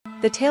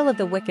The Tale of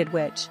the Wicked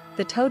Witch,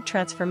 the Toad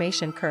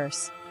Transformation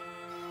Curse.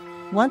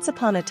 Once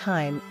upon a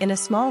time, in a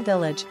small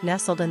village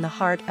nestled in the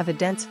heart of a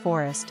dense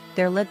forest,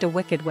 there lived a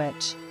wicked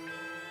witch.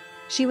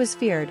 She was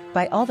feared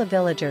by all the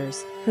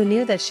villagers, who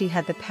knew that she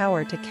had the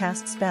power to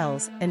cast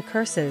spells and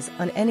curses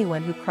on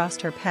anyone who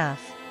crossed her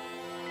path.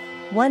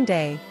 One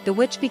day, the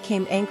witch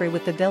became angry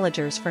with the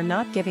villagers for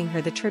not giving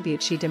her the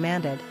tribute she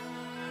demanded.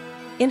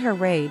 In her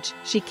rage,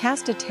 she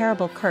cast a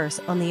terrible curse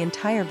on the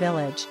entire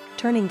village,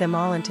 turning them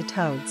all into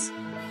toads.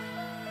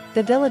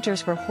 The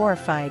villagers were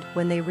horrified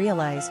when they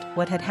realized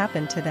what had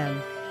happened to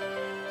them.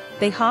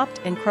 They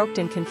hopped and croaked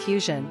in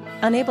confusion,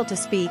 unable to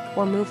speak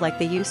or move like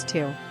they used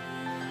to.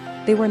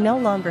 They were no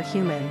longer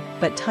human,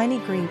 but tiny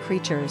green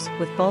creatures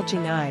with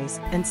bulging eyes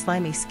and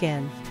slimy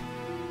skin.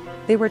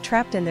 They were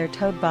trapped in their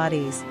toad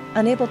bodies,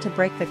 unable to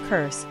break the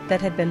curse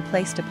that had been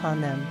placed upon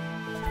them.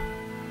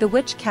 The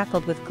witch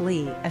cackled with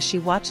glee as she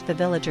watched the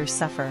villagers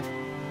suffer.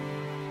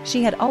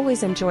 She had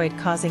always enjoyed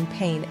causing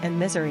pain and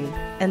misery,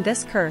 and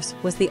this curse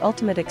was the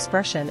ultimate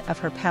expression of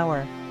her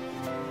power.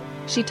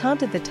 She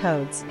taunted the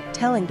toads,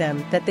 telling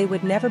them that they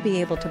would never be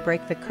able to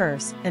break the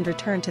curse and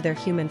return to their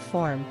human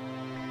form.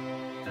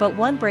 But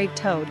one brave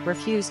toad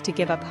refused to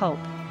give up hope.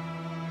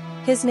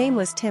 His name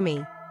was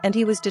Timmy, and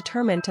he was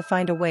determined to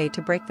find a way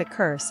to break the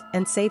curse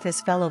and save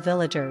his fellow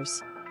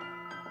villagers.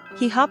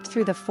 He hopped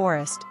through the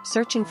forest,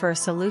 searching for a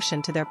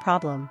solution to their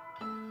problem.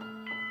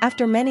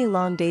 After many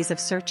long days of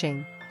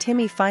searching,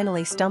 Timmy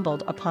finally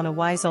stumbled upon a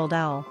wise old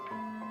owl.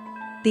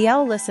 The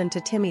owl listened to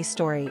Timmy's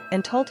story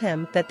and told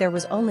him that there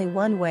was only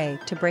one way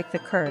to break the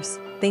curse.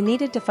 They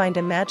needed to find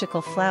a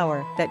magical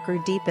flower that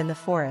grew deep in the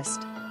forest.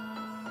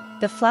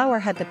 The flower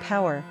had the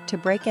power to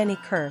break any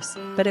curse,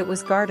 but it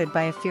was guarded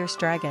by a fierce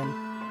dragon.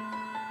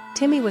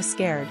 Timmy was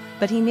scared,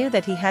 but he knew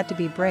that he had to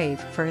be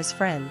brave for his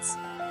friends.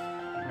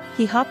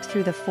 He hopped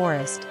through the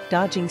forest,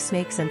 dodging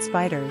snakes and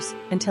spiders,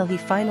 until he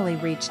finally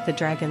reached the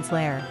dragon's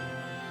lair.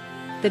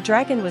 The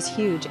dragon was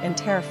huge and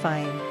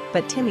terrifying,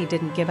 but Timmy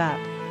didn't give up.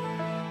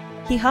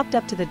 He hopped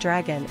up to the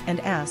dragon and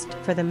asked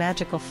for the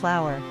magical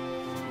flower.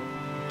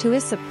 To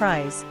his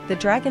surprise, the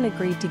dragon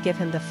agreed to give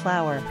him the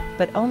flower,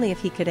 but only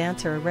if he could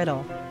answer a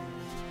riddle.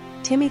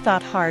 Timmy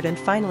thought hard and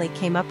finally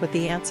came up with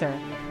the answer.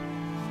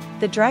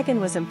 The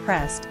dragon was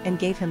impressed and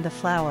gave him the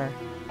flower.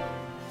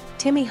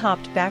 Timmy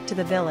hopped back to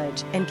the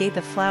village and gave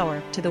the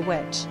flower to the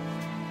witch.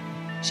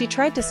 She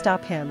tried to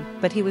stop him,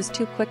 but he was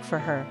too quick for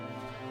her.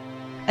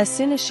 As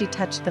soon as she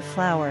touched the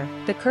flower,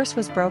 the curse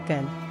was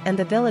broken, and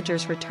the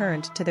villagers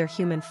returned to their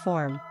human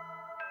form.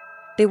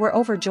 They were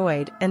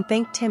overjoyed and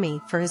thanked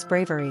Timmy for his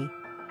bravery.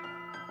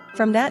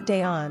 From that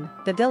day on,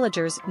 the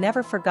villagers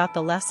never forgot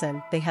the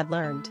lesson they had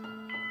learned.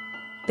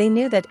 They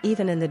knew that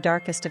even in the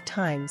darkest of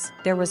times,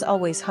 there was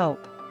always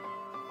hope.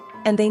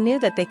 And they knew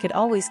that they could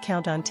always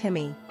count on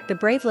Timmy, the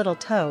brave little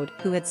toad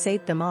who had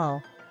saved them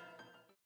all.